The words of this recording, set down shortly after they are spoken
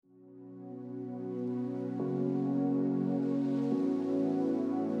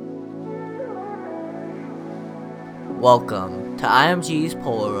Welcome to iMG's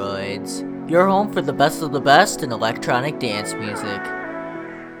Polaroids, your home for the best of the best in electronic dance music.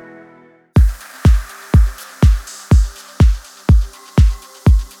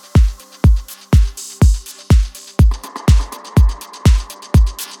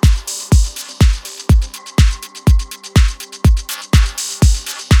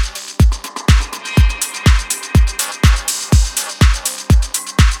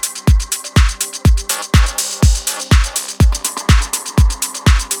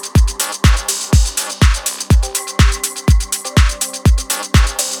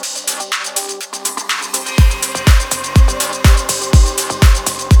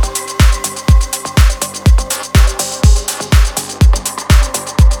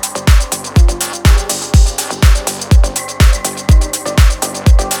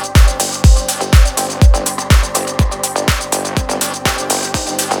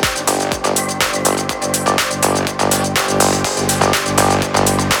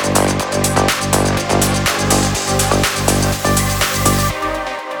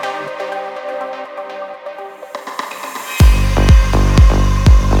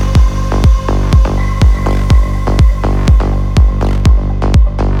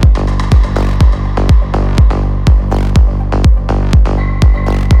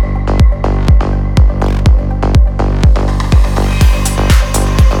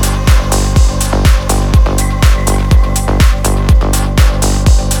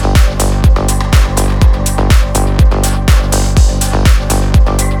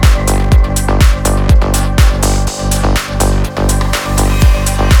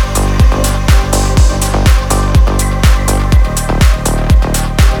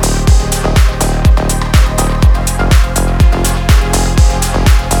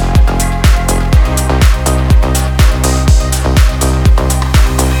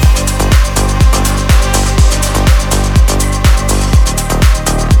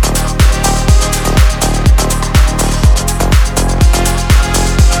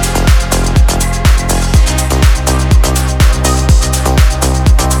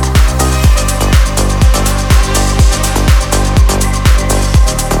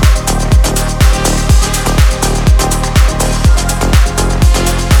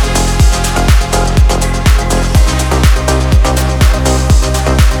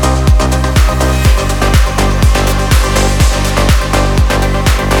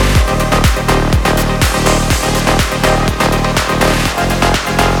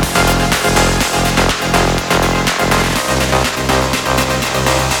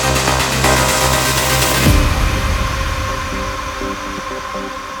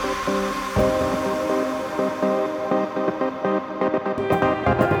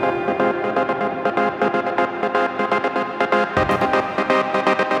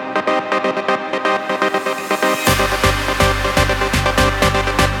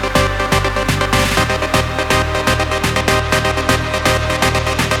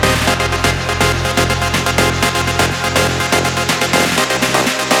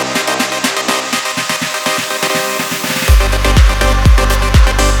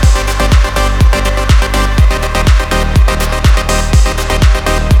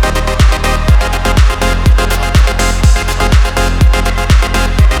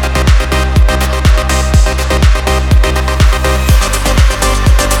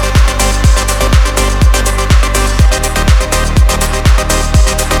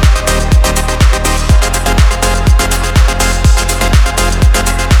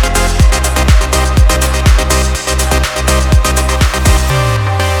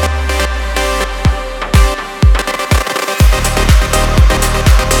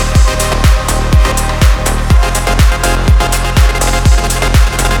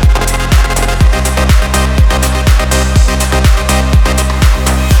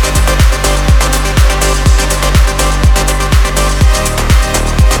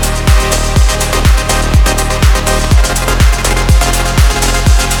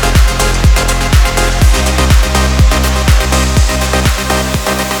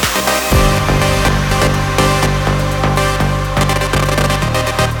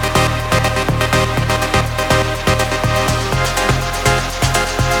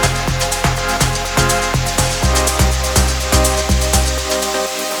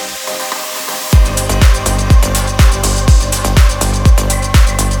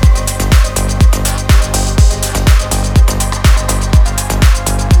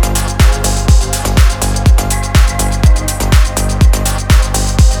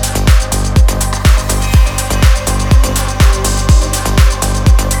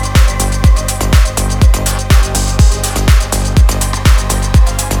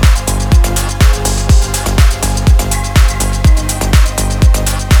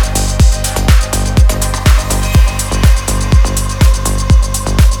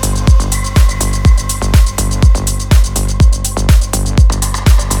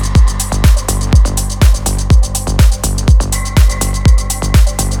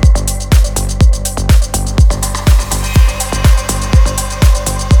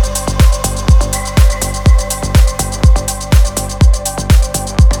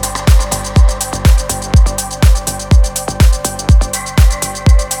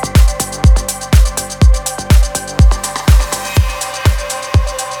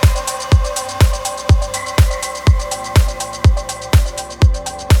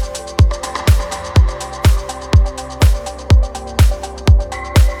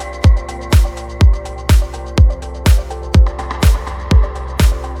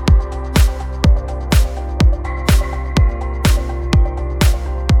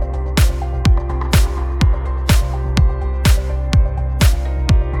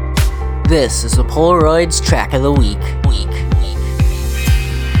 This is the Polaroids Track of the Week.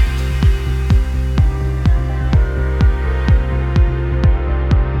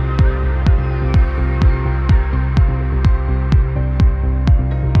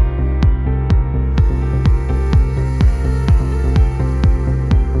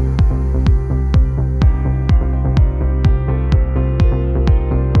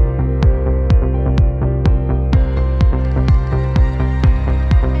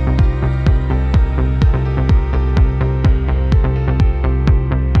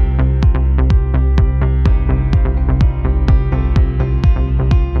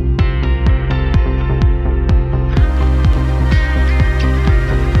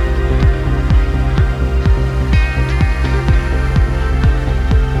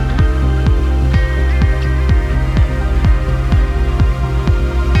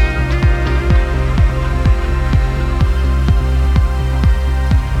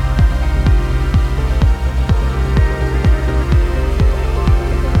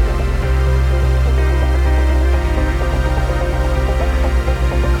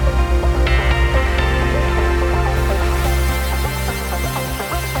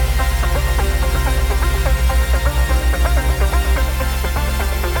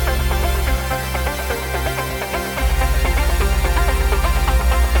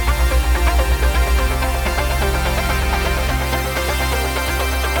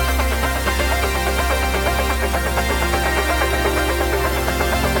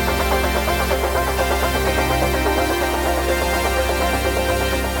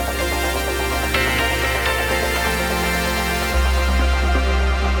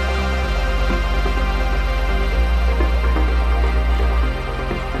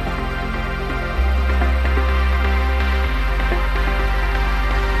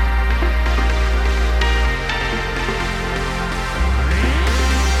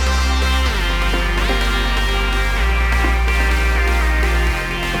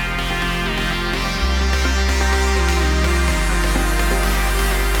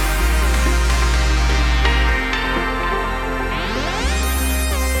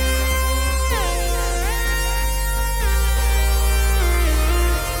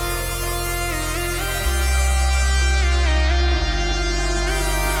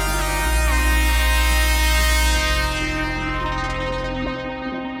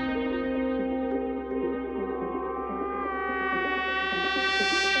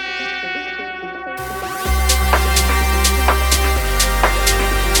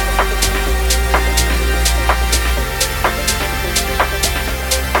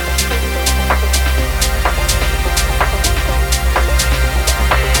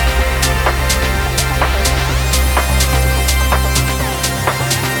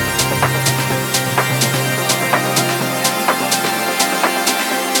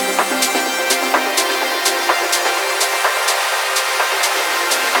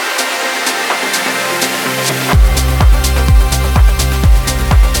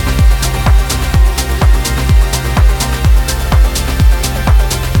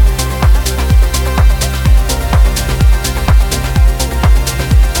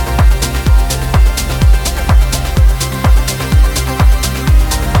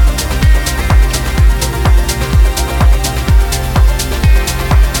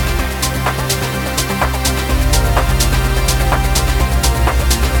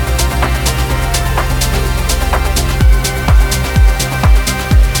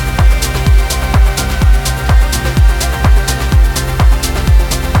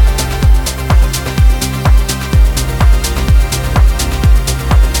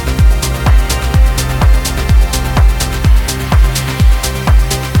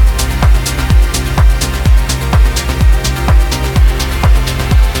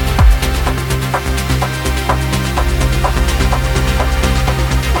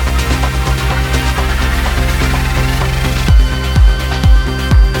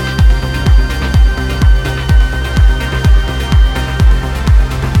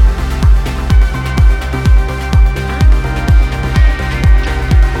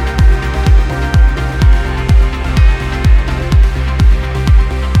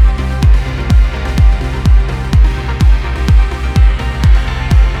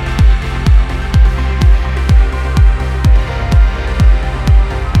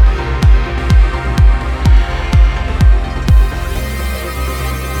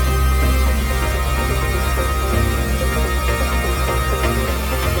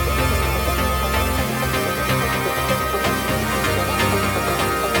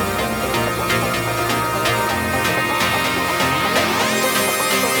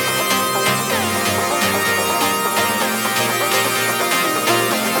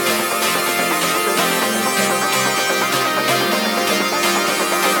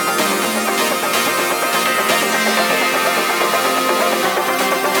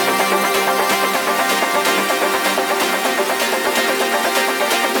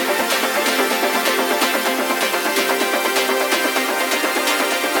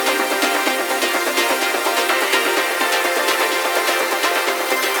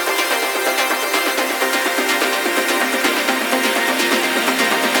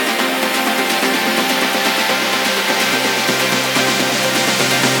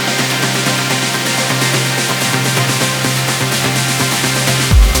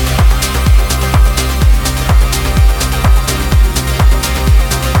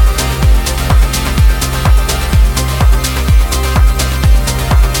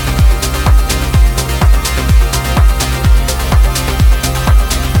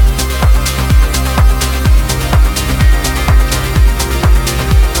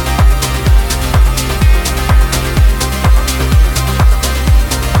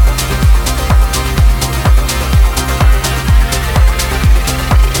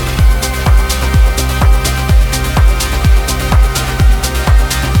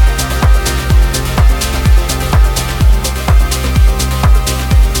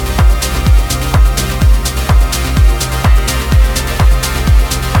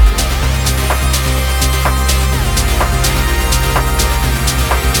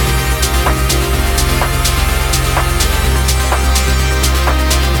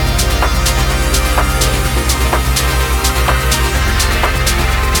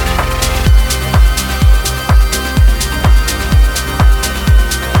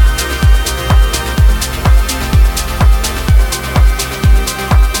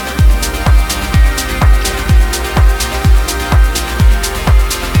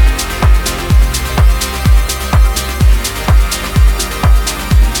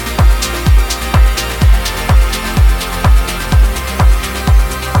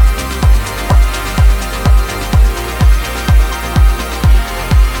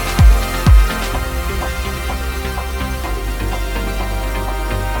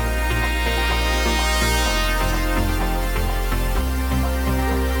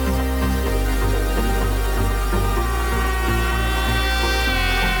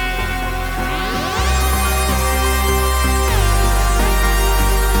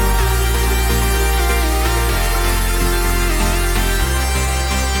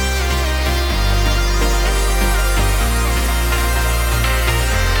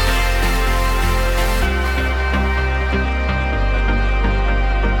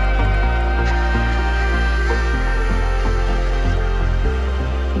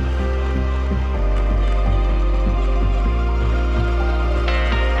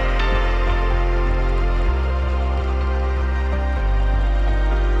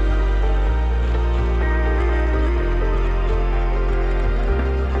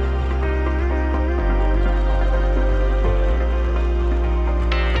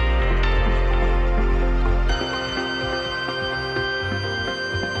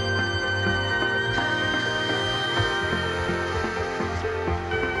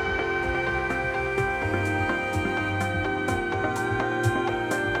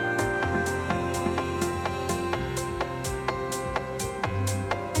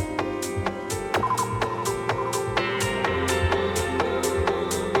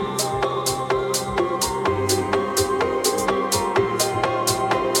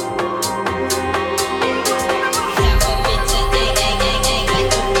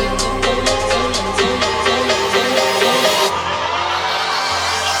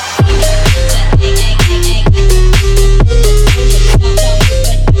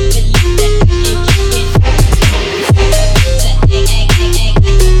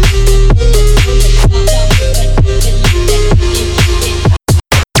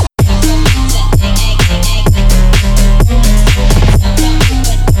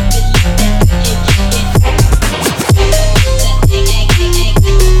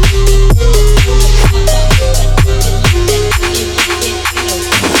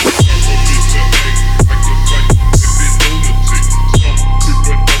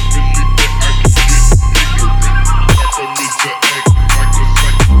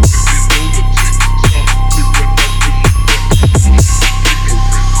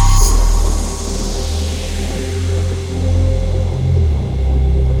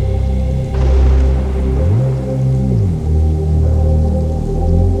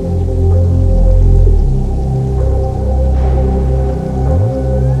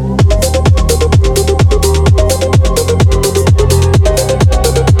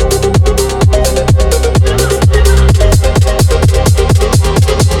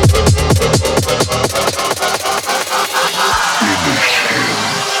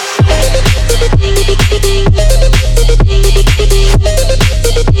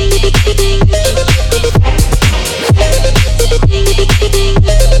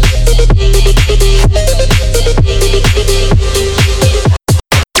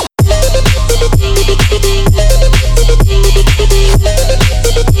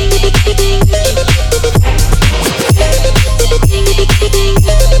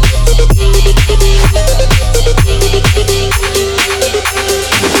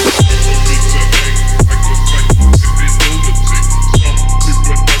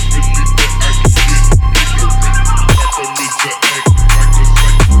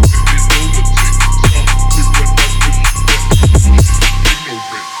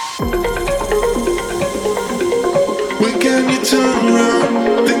 When can you turn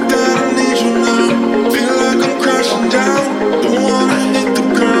around? Think that I need you now. Feel like I'm crashing down. Don't wanna hit the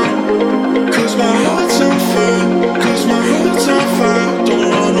ground. 'Cause my heart's on fire. 'Cause my heart's on fire. Don't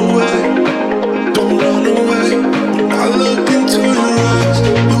run away. Don't run away. When I look into your eyes,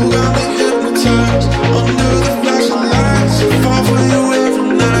 you got me hypnotized. Under the flashing lights, I fall for you every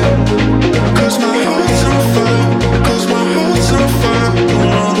night. 'Cause my heart's on fire. 'Cause my heart's on fire.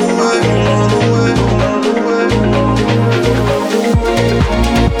 Don't run away. Don't run away. Don't run away.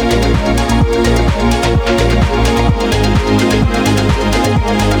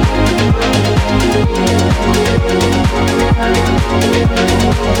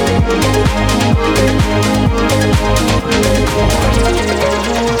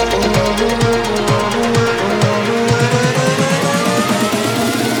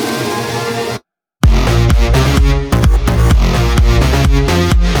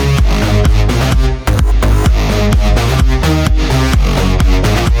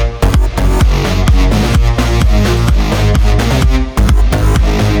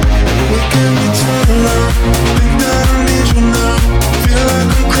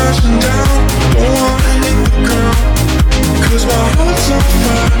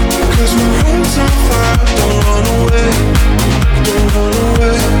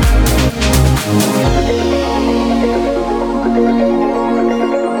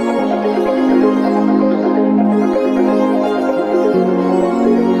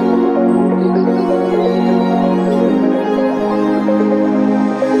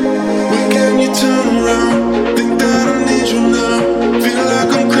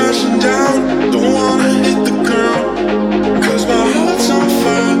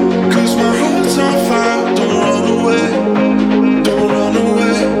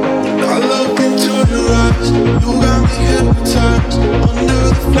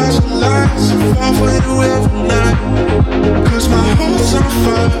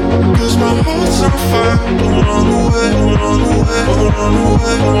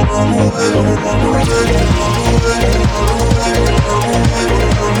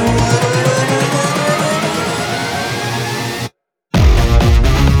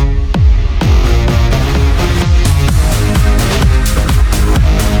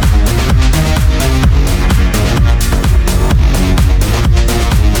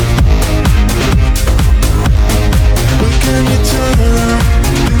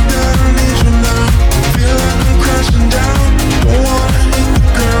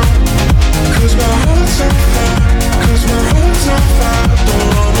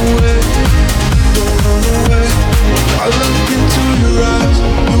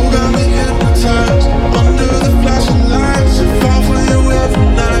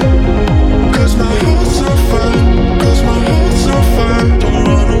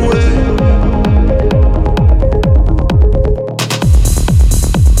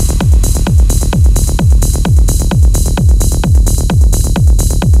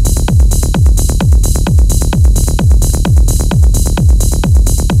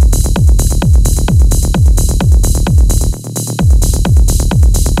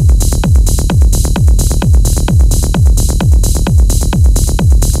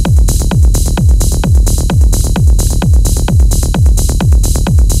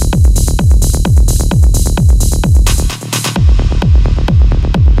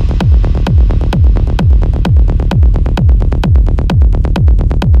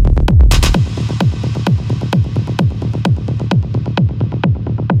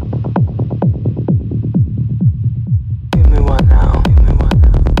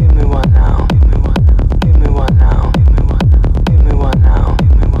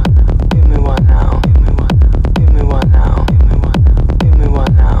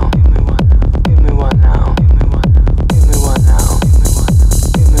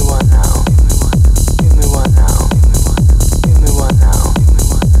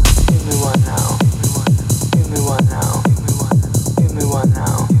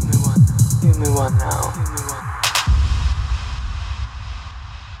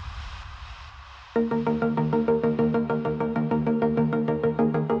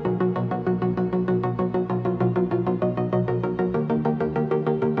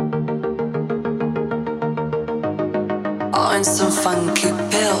 On some funky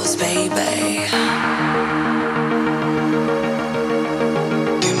pills, baby.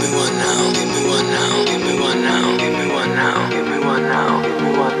 Give me one now, give me one now, give me one now, give me one now, give me one now, give me one now, give me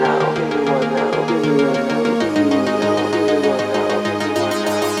one now, give me one now.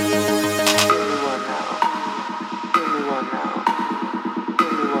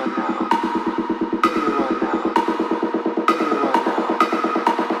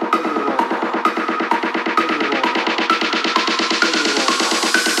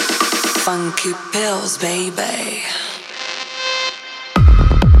 Funky pills, baby.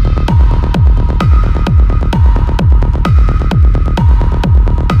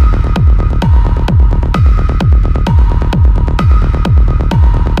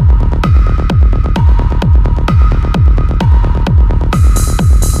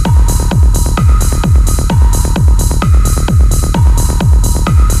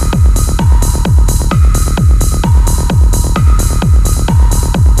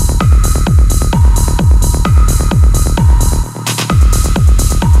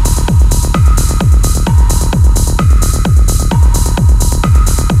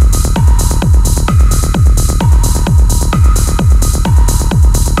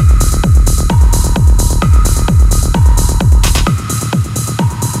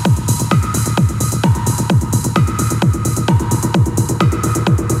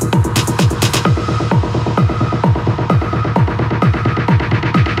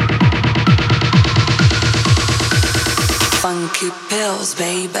 Funky pills,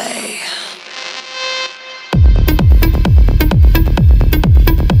 baby.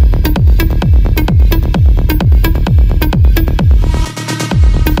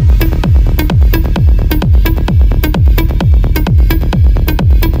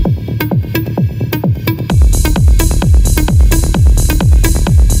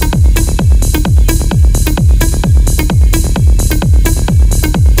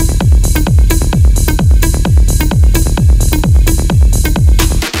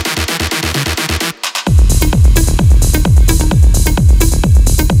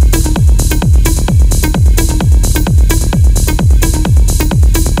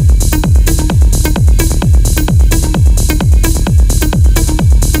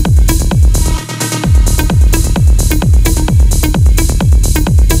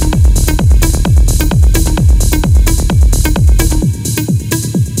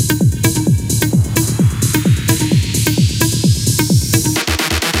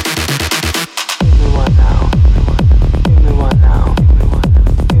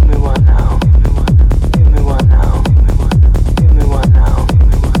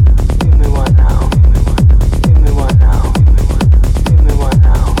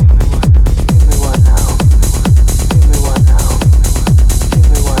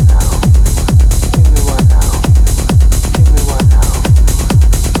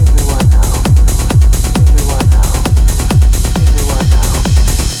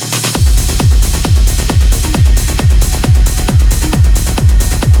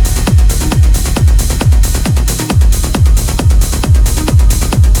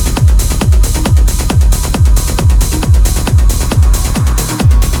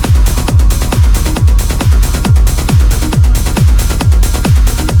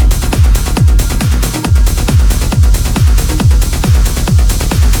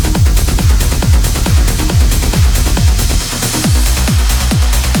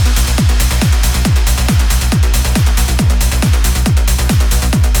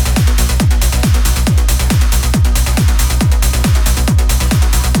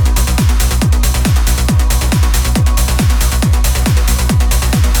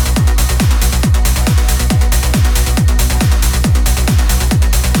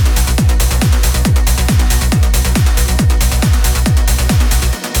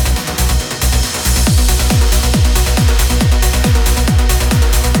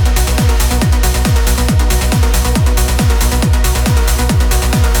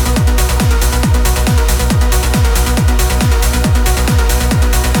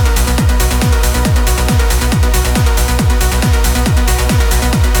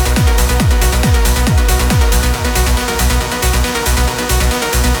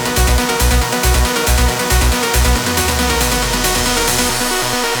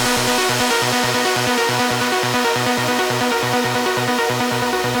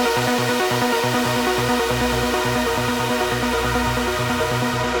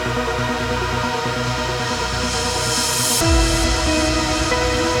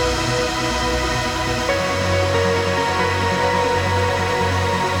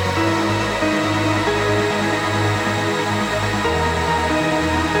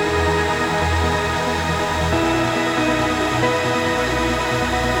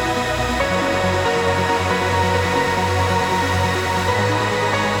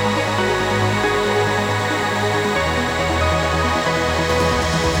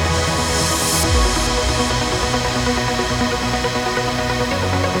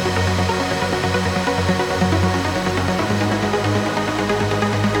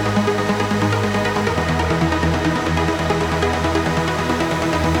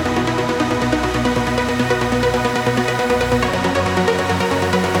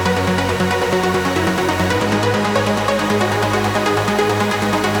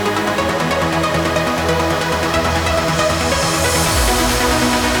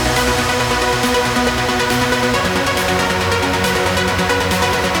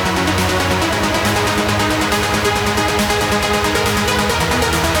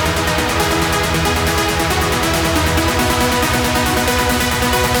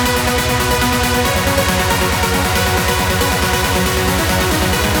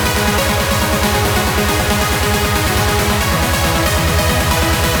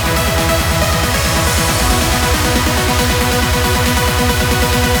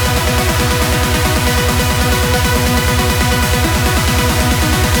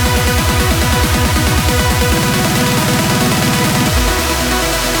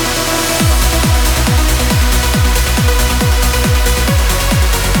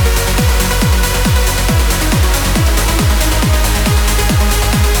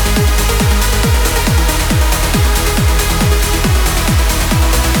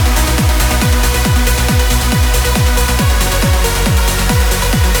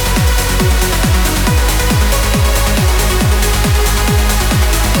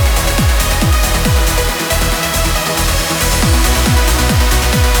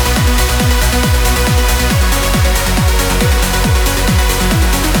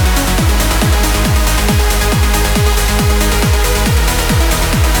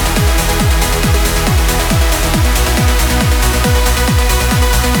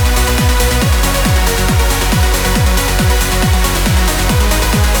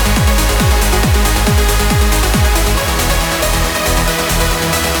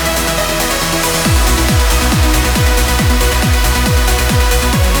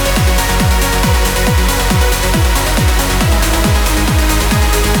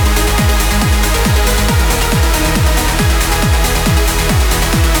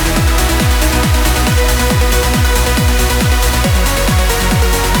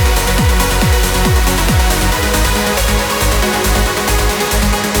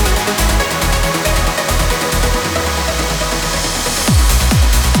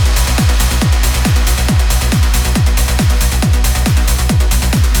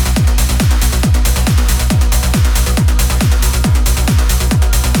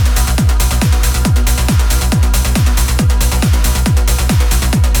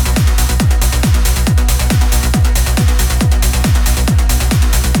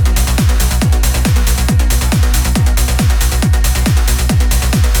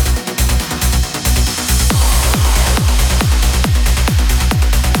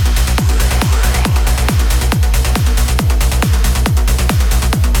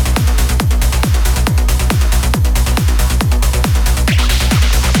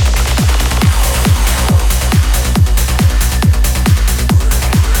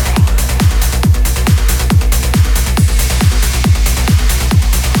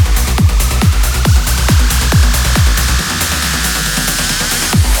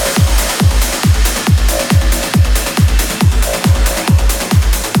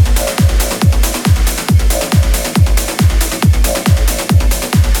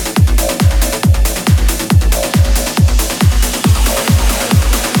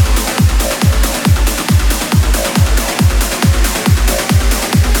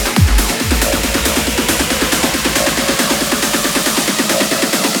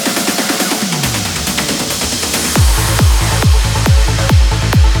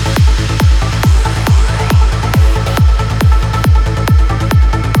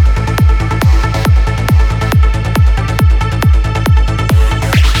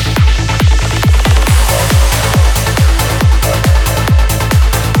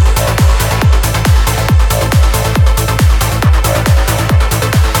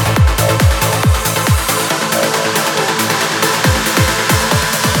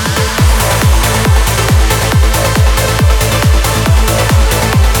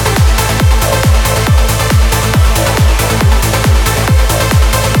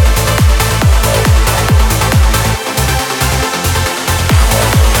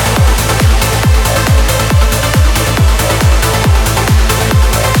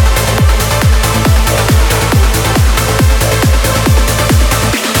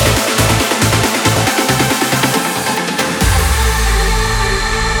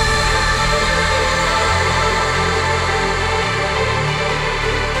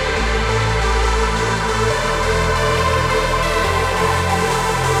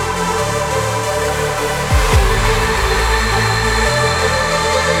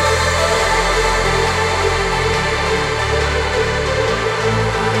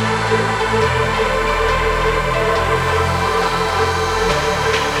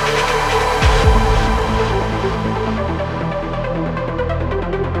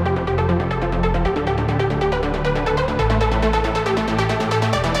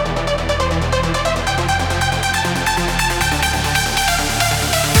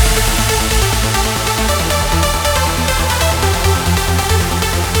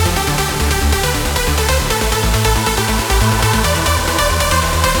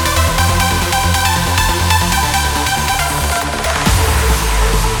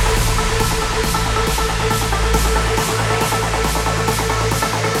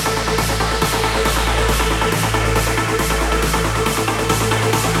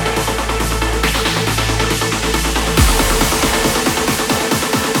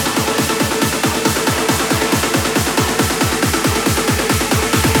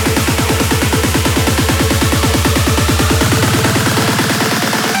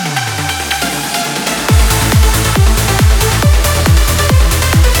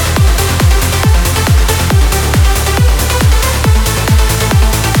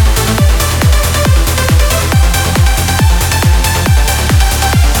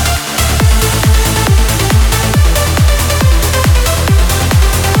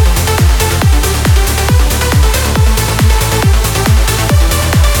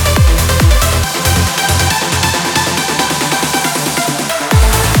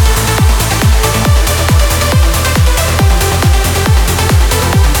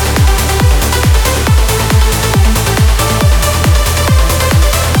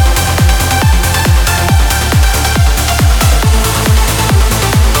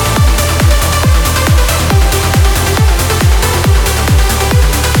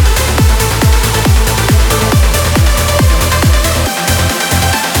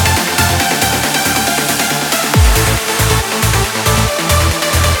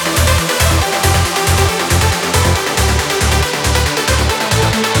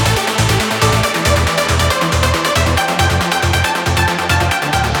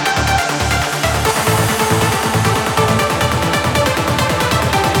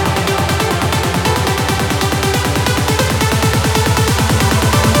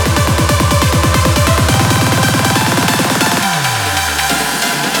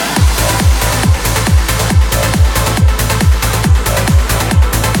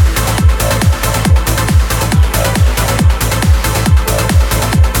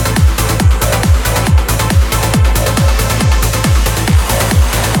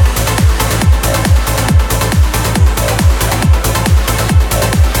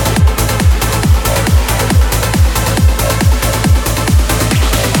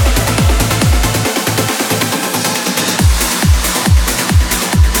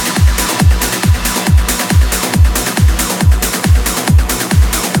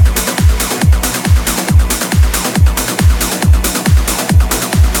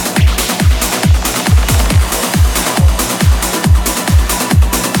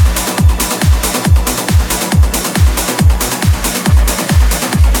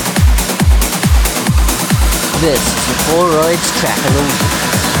 This is the Polaroids track of the week.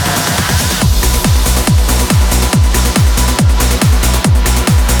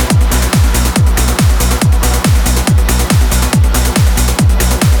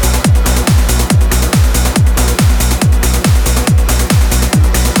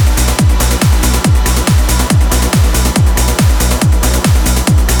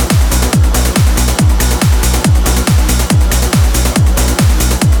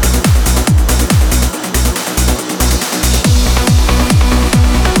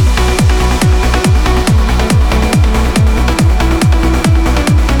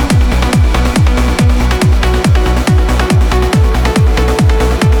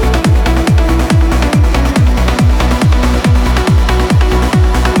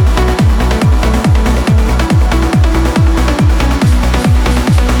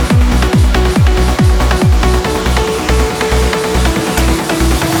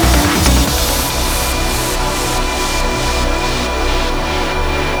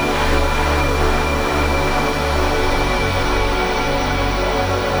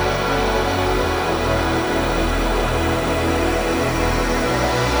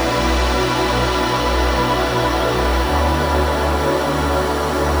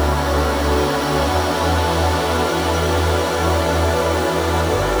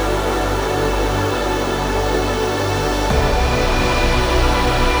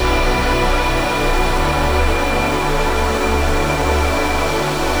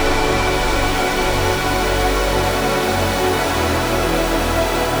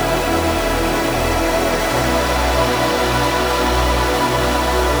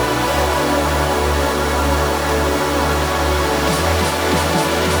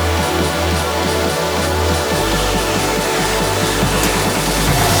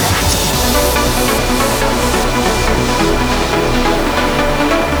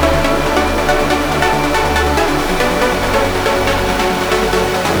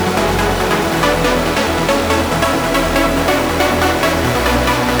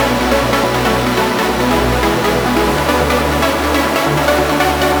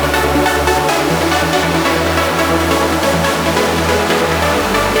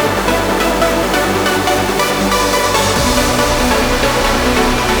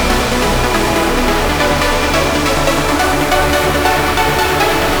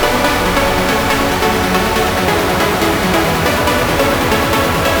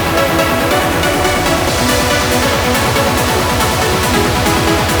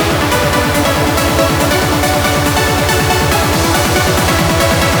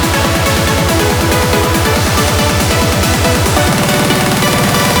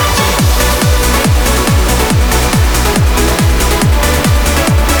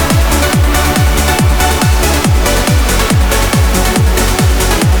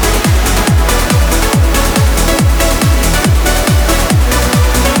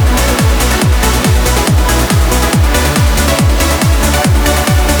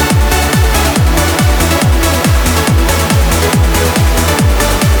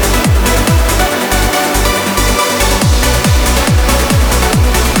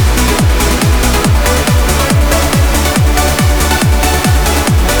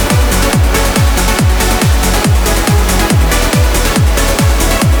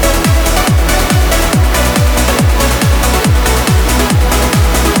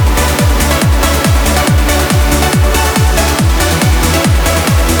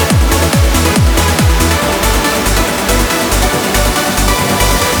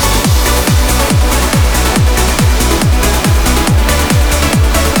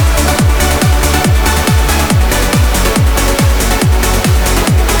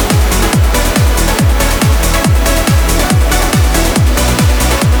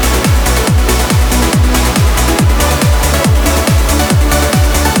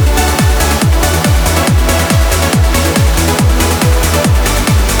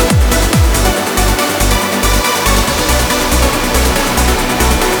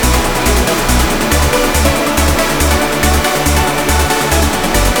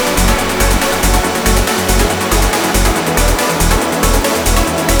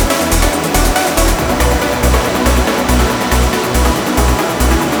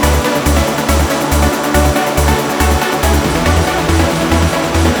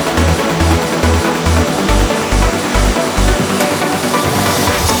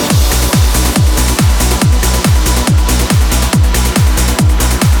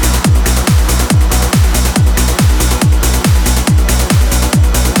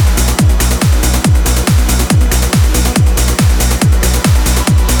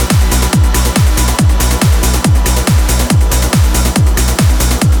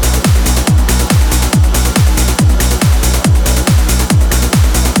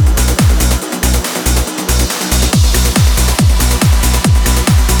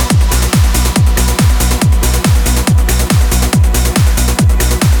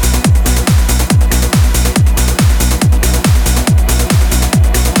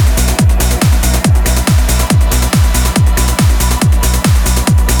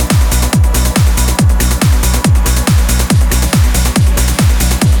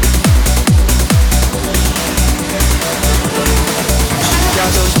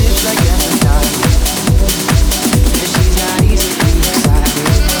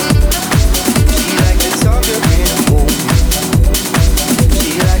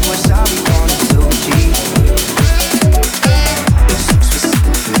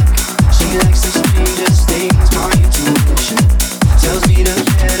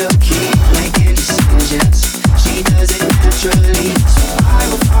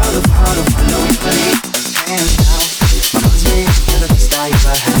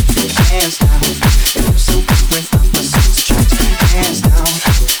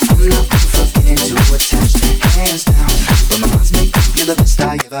 best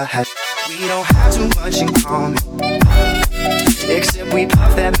I ever had. We don't have too much in common, except we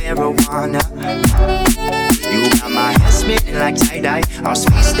puff that marijuana. You got my head spinning like tie-dye, all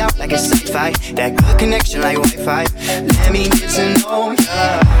spaced out like a sci-fi. That good connection like Wi-Fi. Let me get to know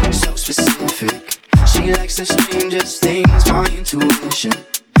ya, so specific. She likes the strangest things, my intuition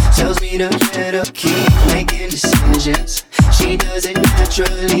tells me to better keep making decisions. She does it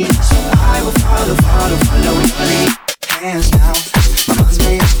naturally, so I will follow your lead. Hands down, my mind's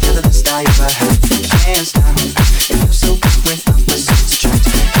made up, you're the best I ever had. Hands down, it feels so good when opposites attract.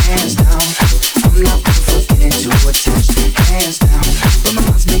 Hands down, I'm not one for getting too attached. Hands down, but my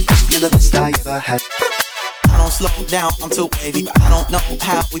mind's made up, you're the best I ever had. I don't slow down, I'm too wavy, but I don't know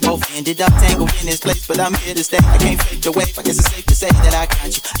how we both ended up tangled in this place. But I'm here to stay, I can't fake your wave. I guess it's safe to say that I got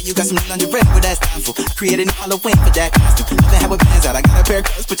you, and you got some new lingerie, but that's doubtful. I created a Halloween for that costume. Nothing how it pans out, I got a pair of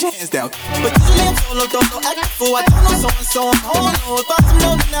cuts, put your hands down. But usually I'm solo, I got fool, I don't know so I'm home alone. If I'm too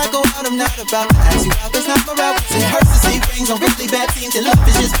low, then I go out, I'm not about to ask you out, that's not my route. It hurts to see rings on really bad teams, and love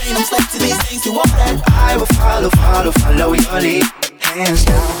is just pain, I'm slave to these things, do all that. I will follow your lead. Hands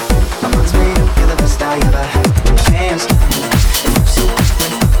down, my mind's made up, you're the best I ever had. Hands down, it feels so good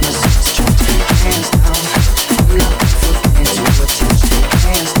when opposites attract. Hands down, I'm not one for getting too attached.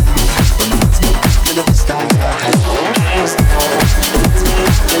 Hands down, but my mind's made up, you're the best I ever had. Hands down, my mind's made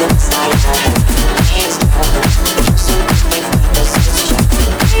up, you're the best I ever had. Hands down, it feels so good when opposites attract.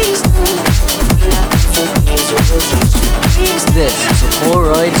 Hands down, I'm not one for getting too attached. This is a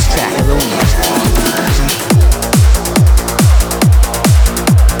Polaroids track of the week.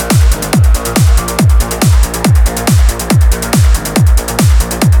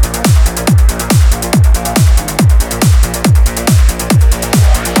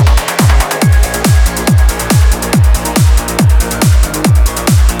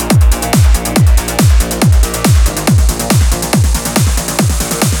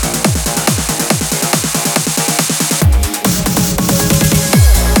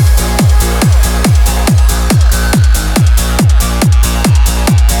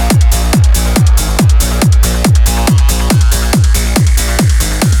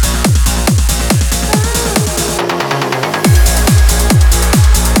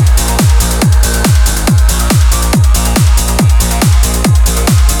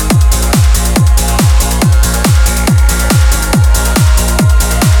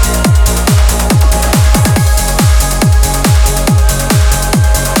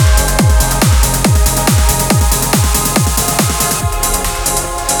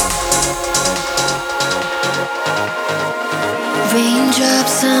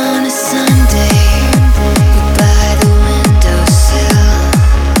 Raindrops on a Sunday, we're by the windowsill.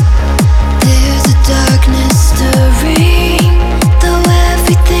 There's a darkness stirring, though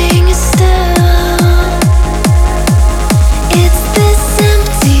everything is still. It's this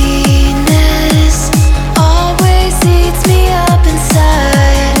emptiness always eats me up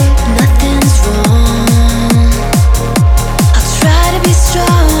inside. Nothing's wrong, I'll try to be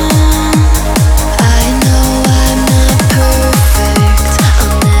strong. I know I'm not perfect,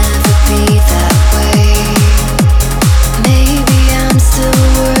 I'll never be that way. Maybe I'm still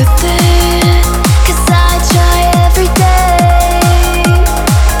worth it, 'cause I try every day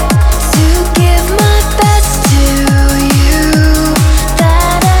to give my best to you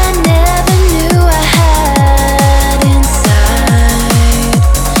that I never knew I had inside.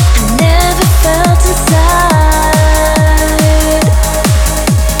 I never felt inside.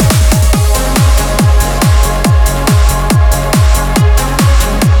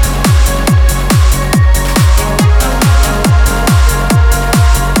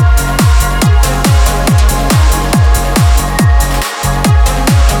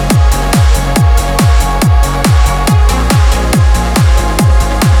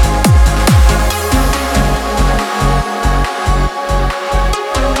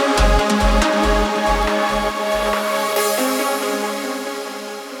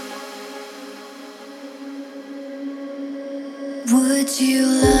 Would you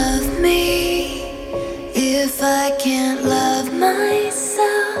love me if I can't love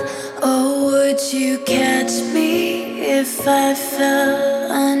myself? Or would you catch me if I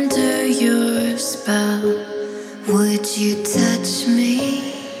fell under your spell? Would you touch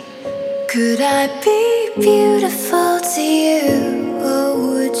me? Could I be beautiful to you? Or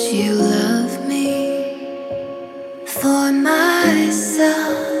would you love me for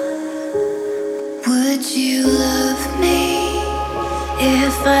myself? Would you love me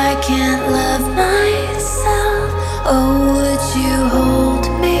if I can't love myself? Or would you hold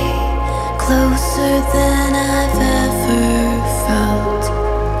me closer than I've ever felt?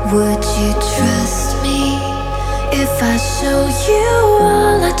 Would you trust me If I show you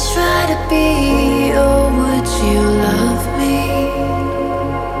all I try to be, oh, would you love me?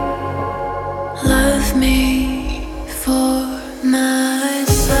 Love me for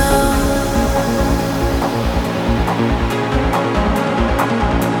myself.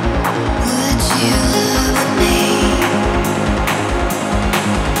 Would you love me?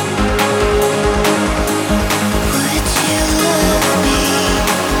 Would you love me?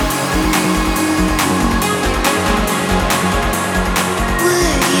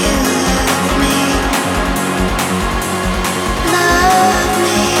 Would you love me? Love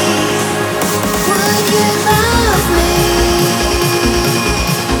me. Would you love me?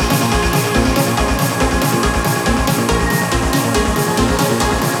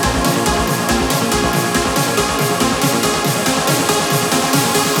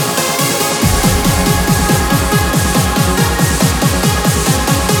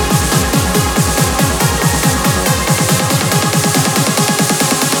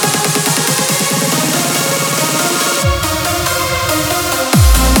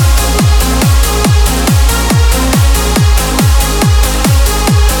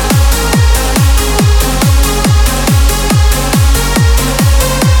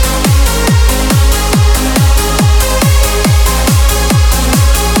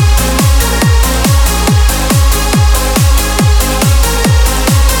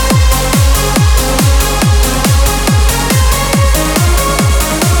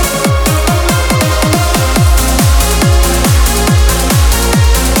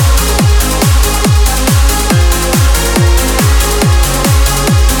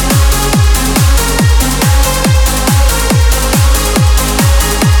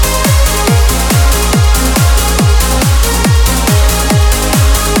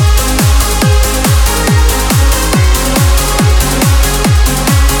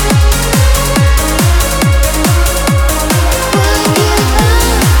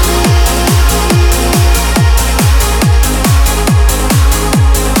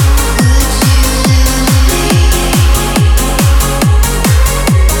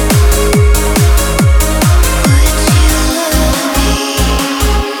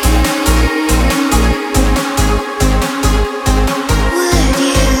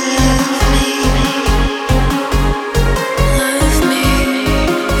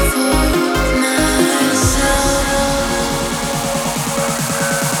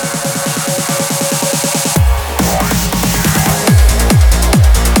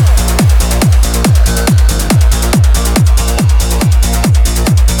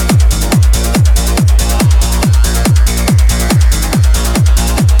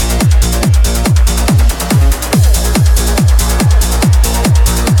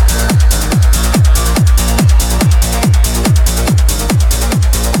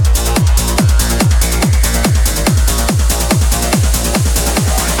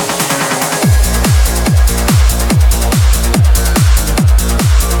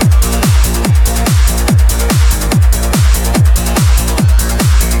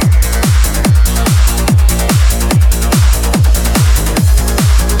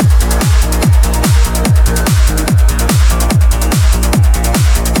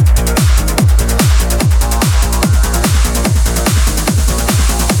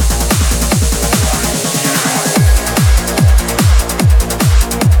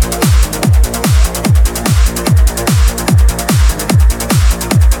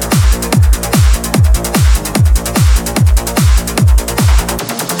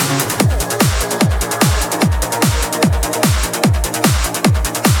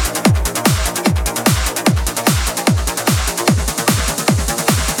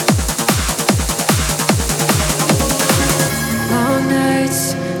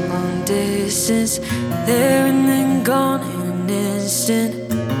 There and then gone in an instant.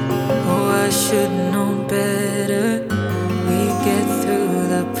 Oh, I should know better. We get through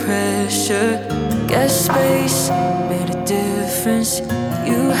the pressure. Guess space made a difference.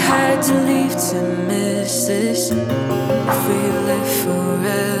 You had to leave to miss this. If we lived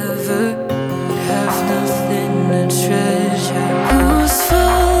forever, we'd have nothing to treasure. I was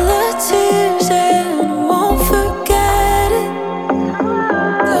full of tears and won't forget it.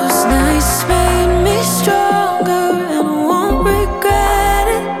 Those nights made me stronger and won't regret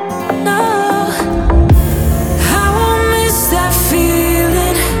it. No, I won't miss that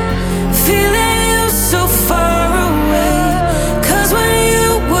feeling. Feeling you so far away. 'Cause when you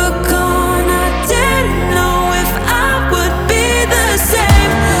were gone, I didn't know if I would be the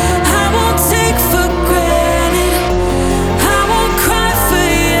same.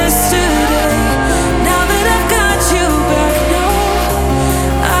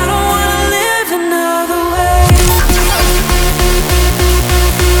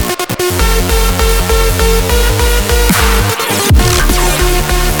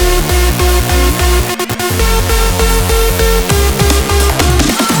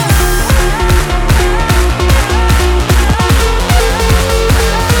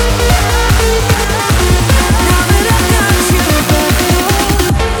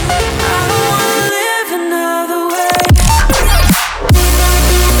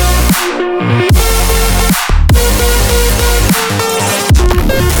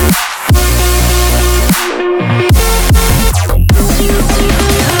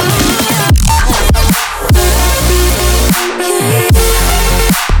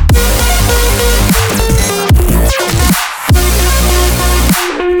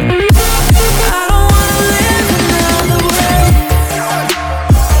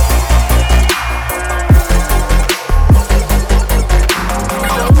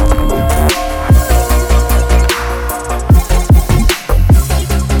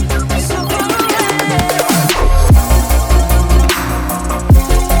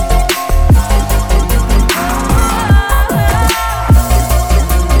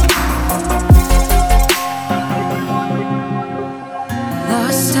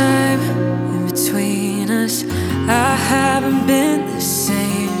 this time in between us, I haven't been the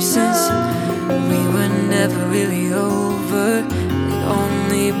same since we were never really over. It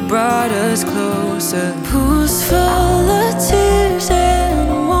only brought us closer. Pools full of tears and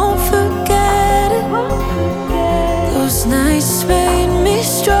I won't forget it. Those nights made me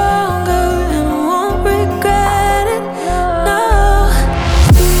stronger and I won't regret it. No,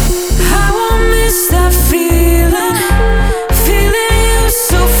 I won't miss that feeling, feeling you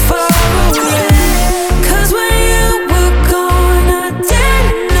so far away. 'Cause when you were gone, I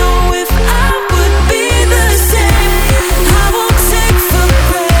didn't know if I would be the same. I won't take for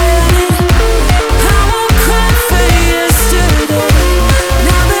granted, I won't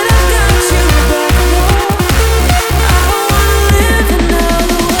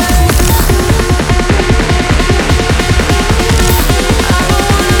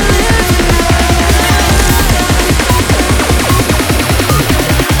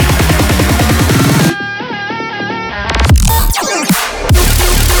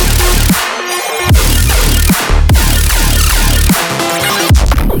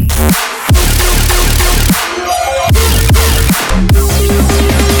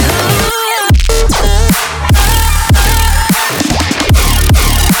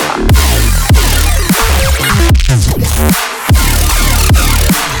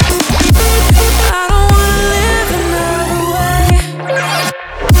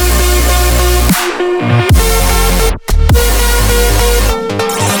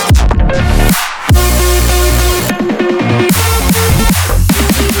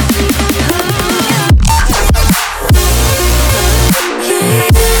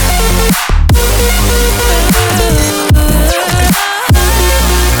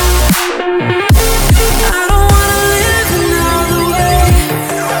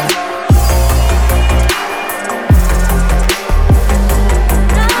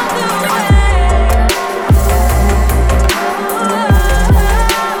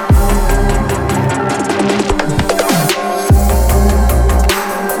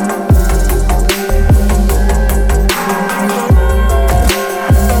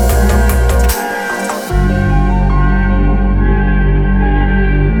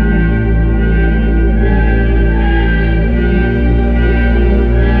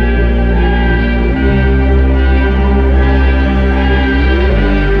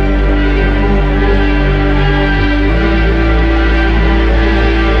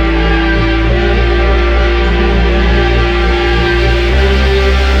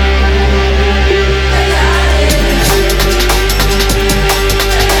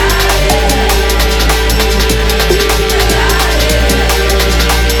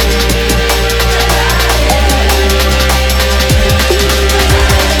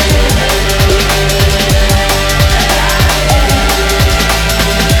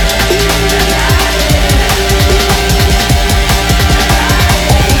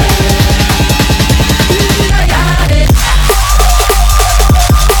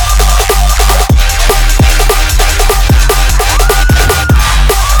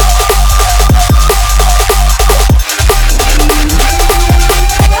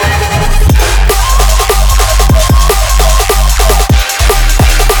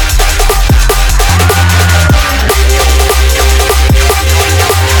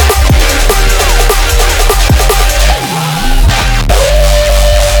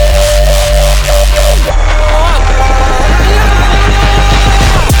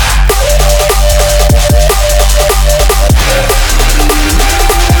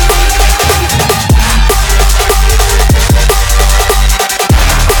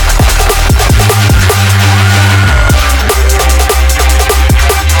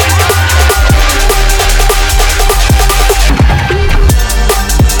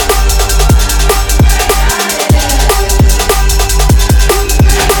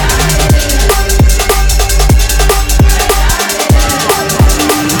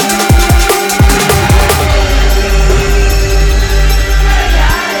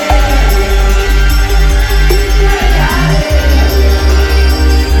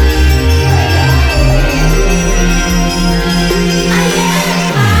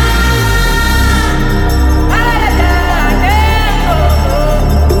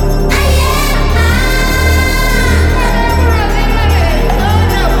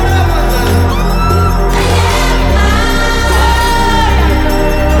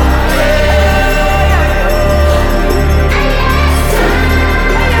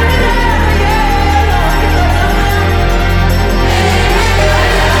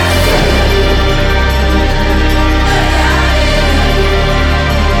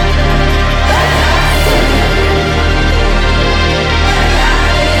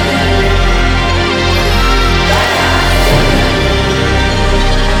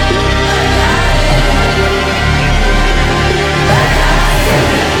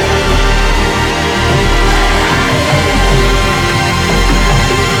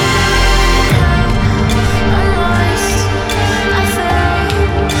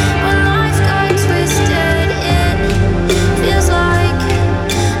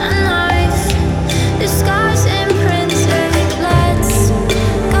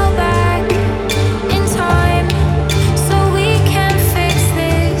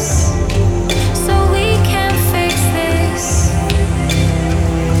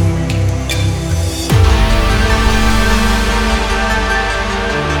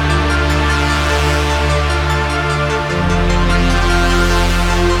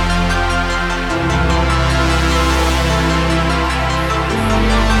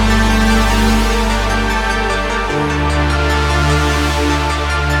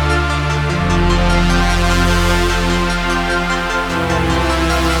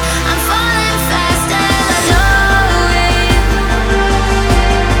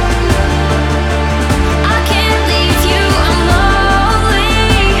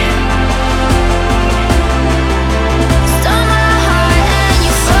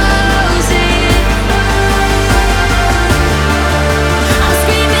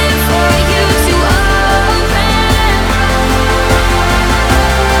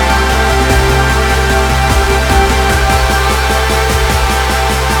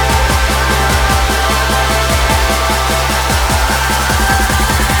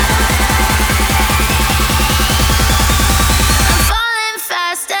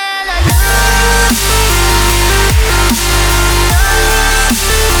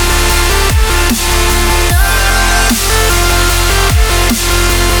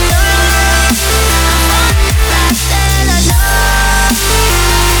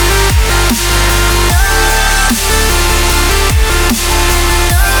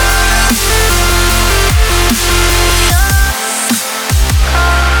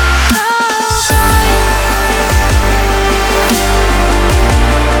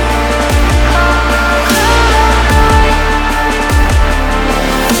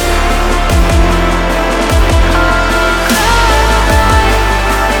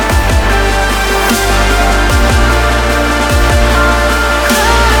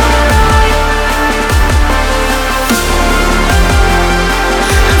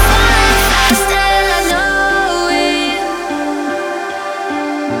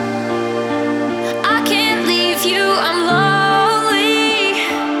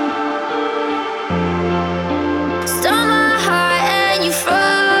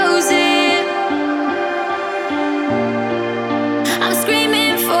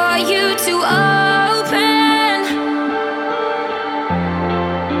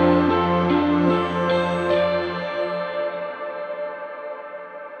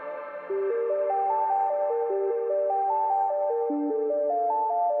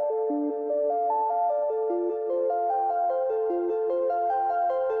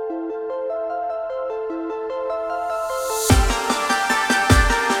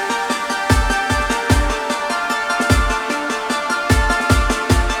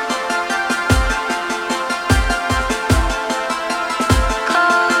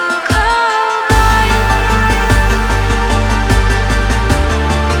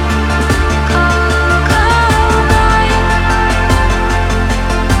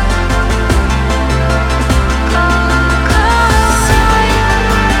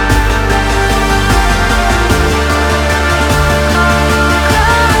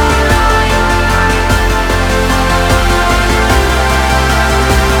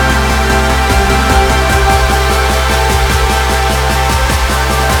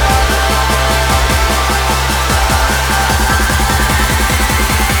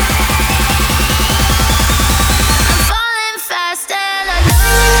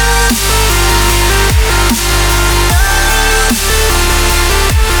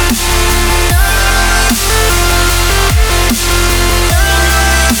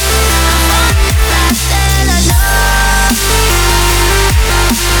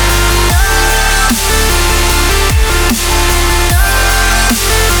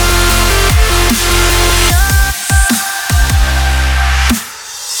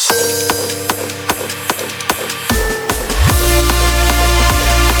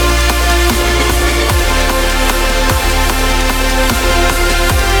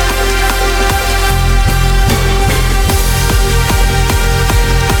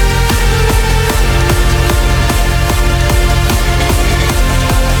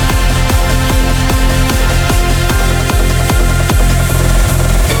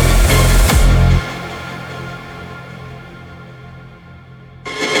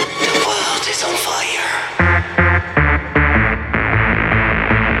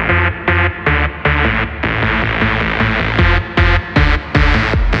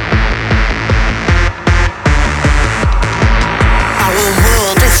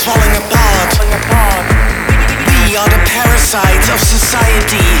parasites of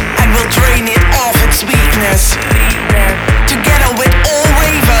society and will drain it of its weakness. Together with all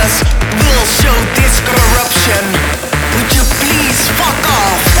ravers, we'll show this corruption. Would you please fuck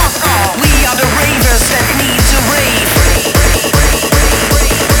off? Fuck off. We are the ravers that need to rave.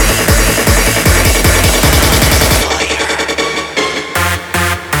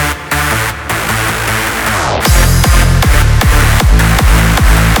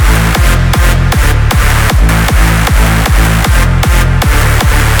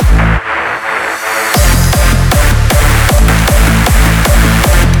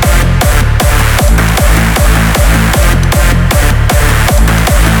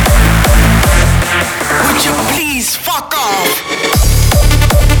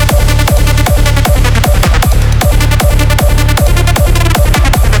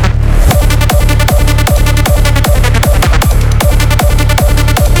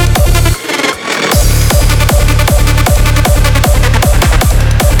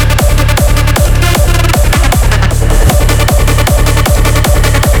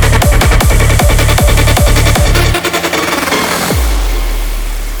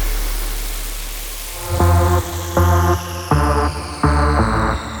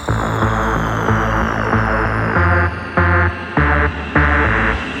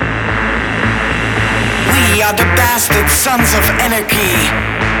 The bastard sons of anarchy,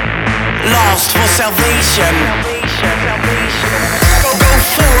 lost for salvation. Go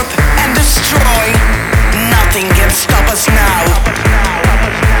forth and destroy. Nothing can stop us now.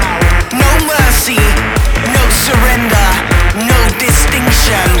 No mercy, no surrender, no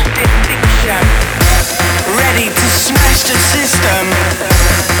distinction. Ready to smash the system.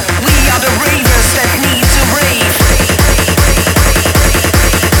 We are the ravers that need to rave.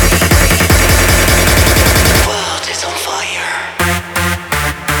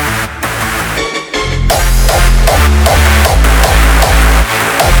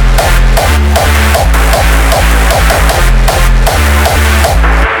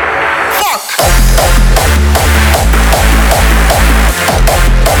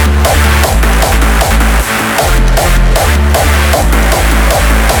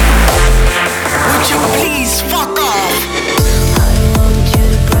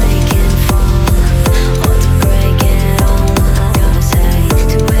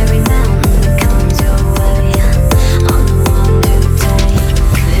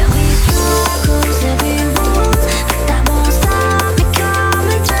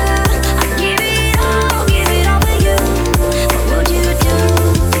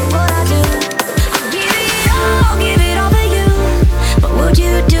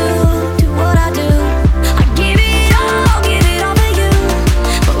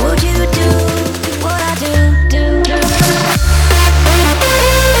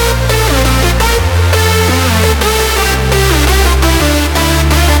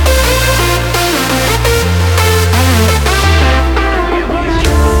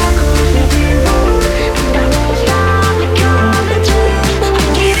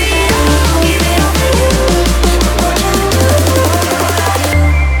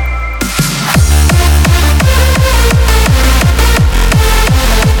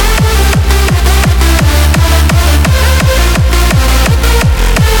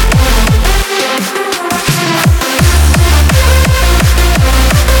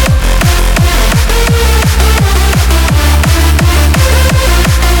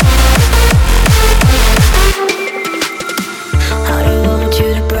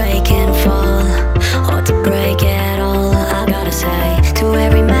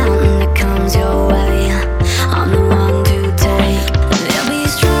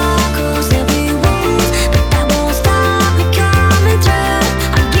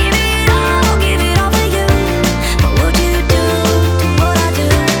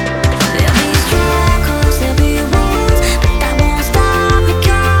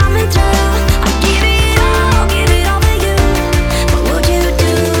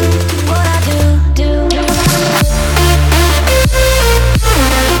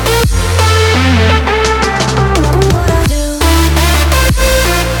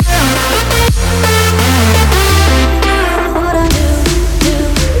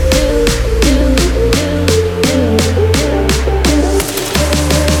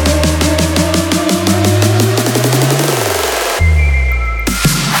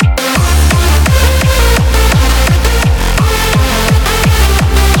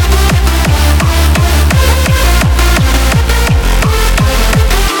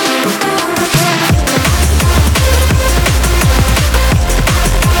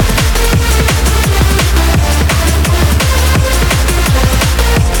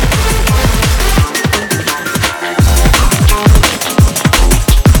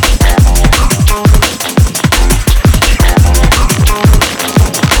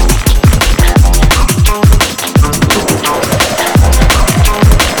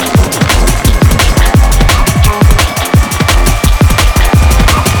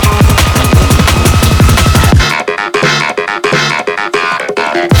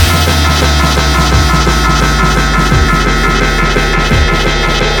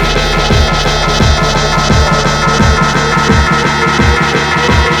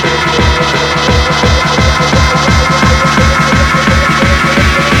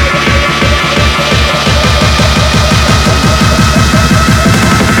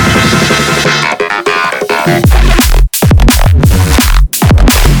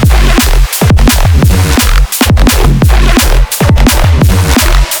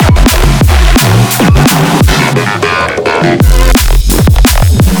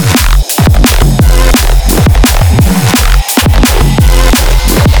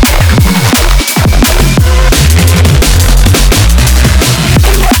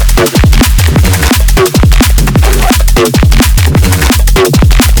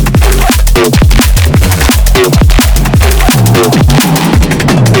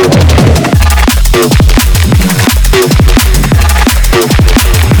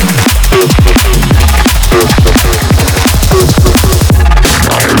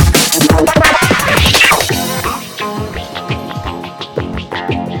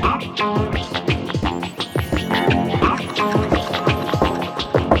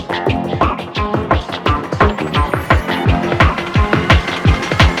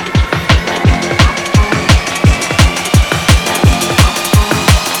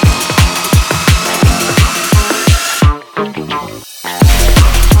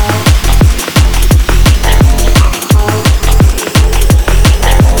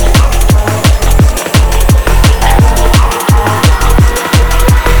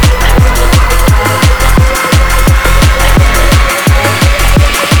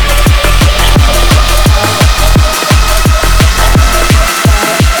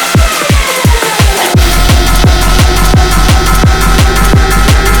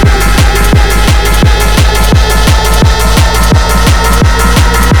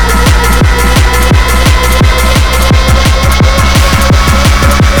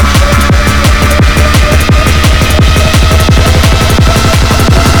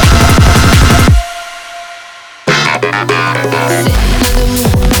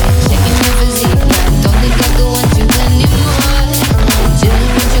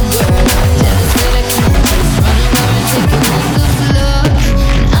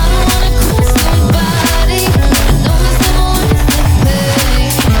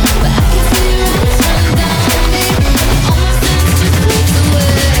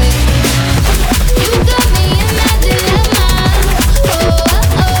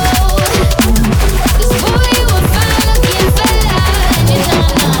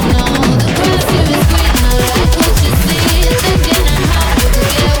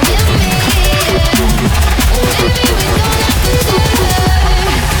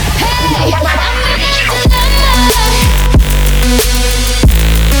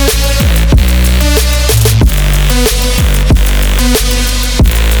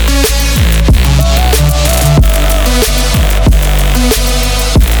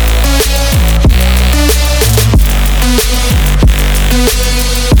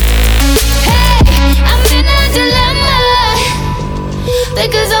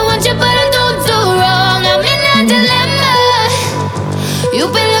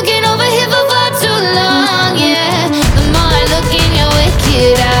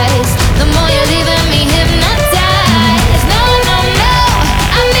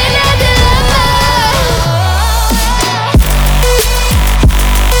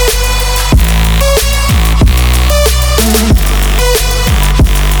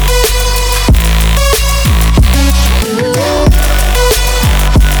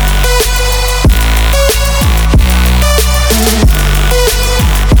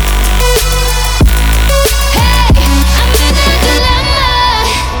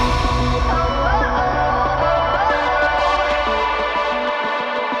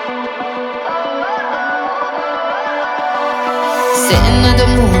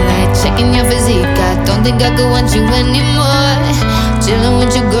 don't think I could want you anymore. Chilling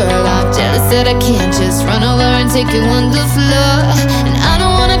with your girl, I'm jealous that I can't just run over and take you on the floor. And I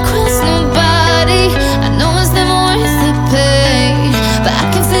don't wanna cross nobody, I know it's never worth the pain, but I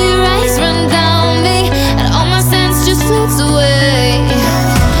can feel your eyes run down me, and all my sense just floats away.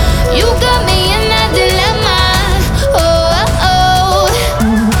 You got me in that dilemma, oh, oh, oh.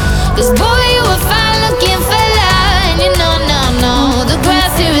 'Cause boy, you a fine looking fella, and you know, no, no, the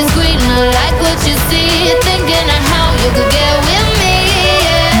grass here is green, I like what you see. Thinking of how you could get with me,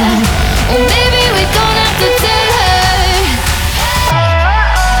 yeah. Oh, baby, we don't have to tell her.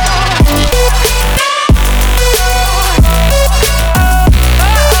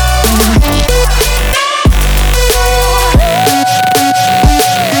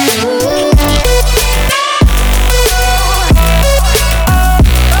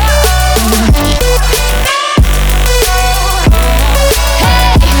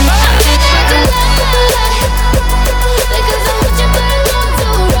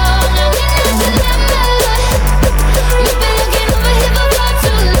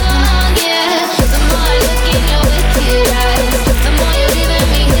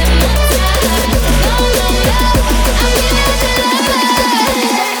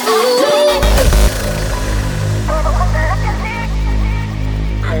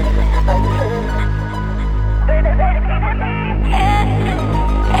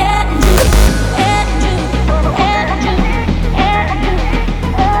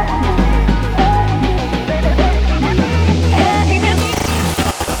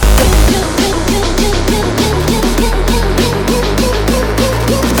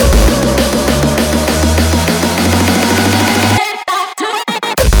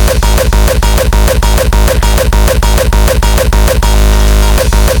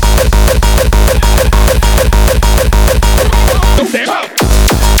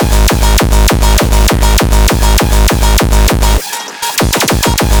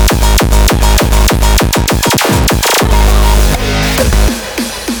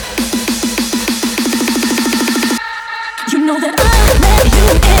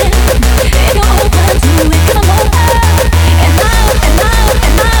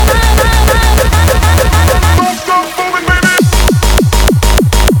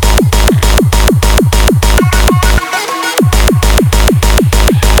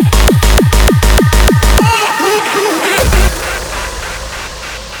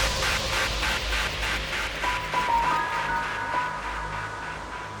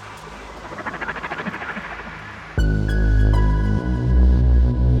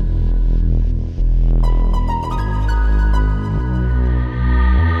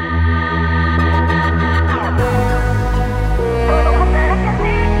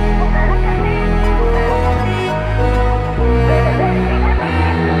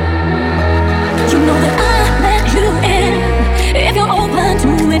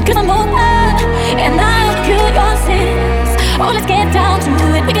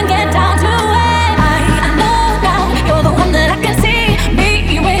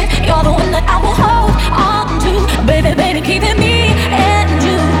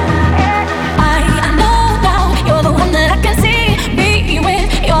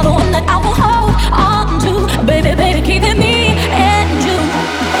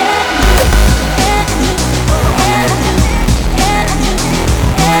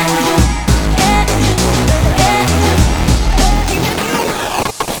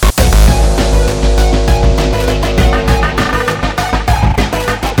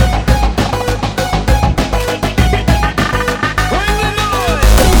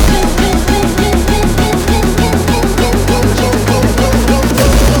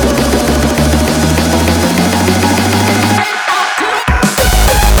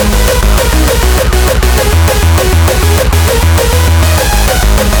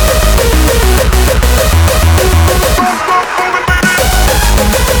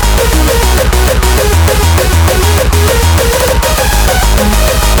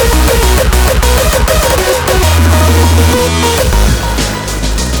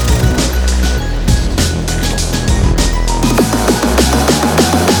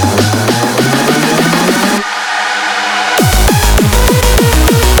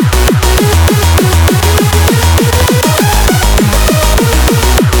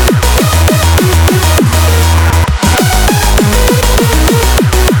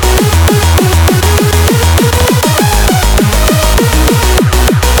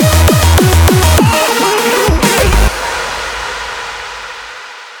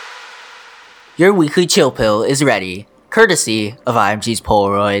 Your weekly chill pill is ready, courtesy of iMG's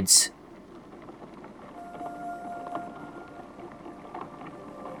Polaroids.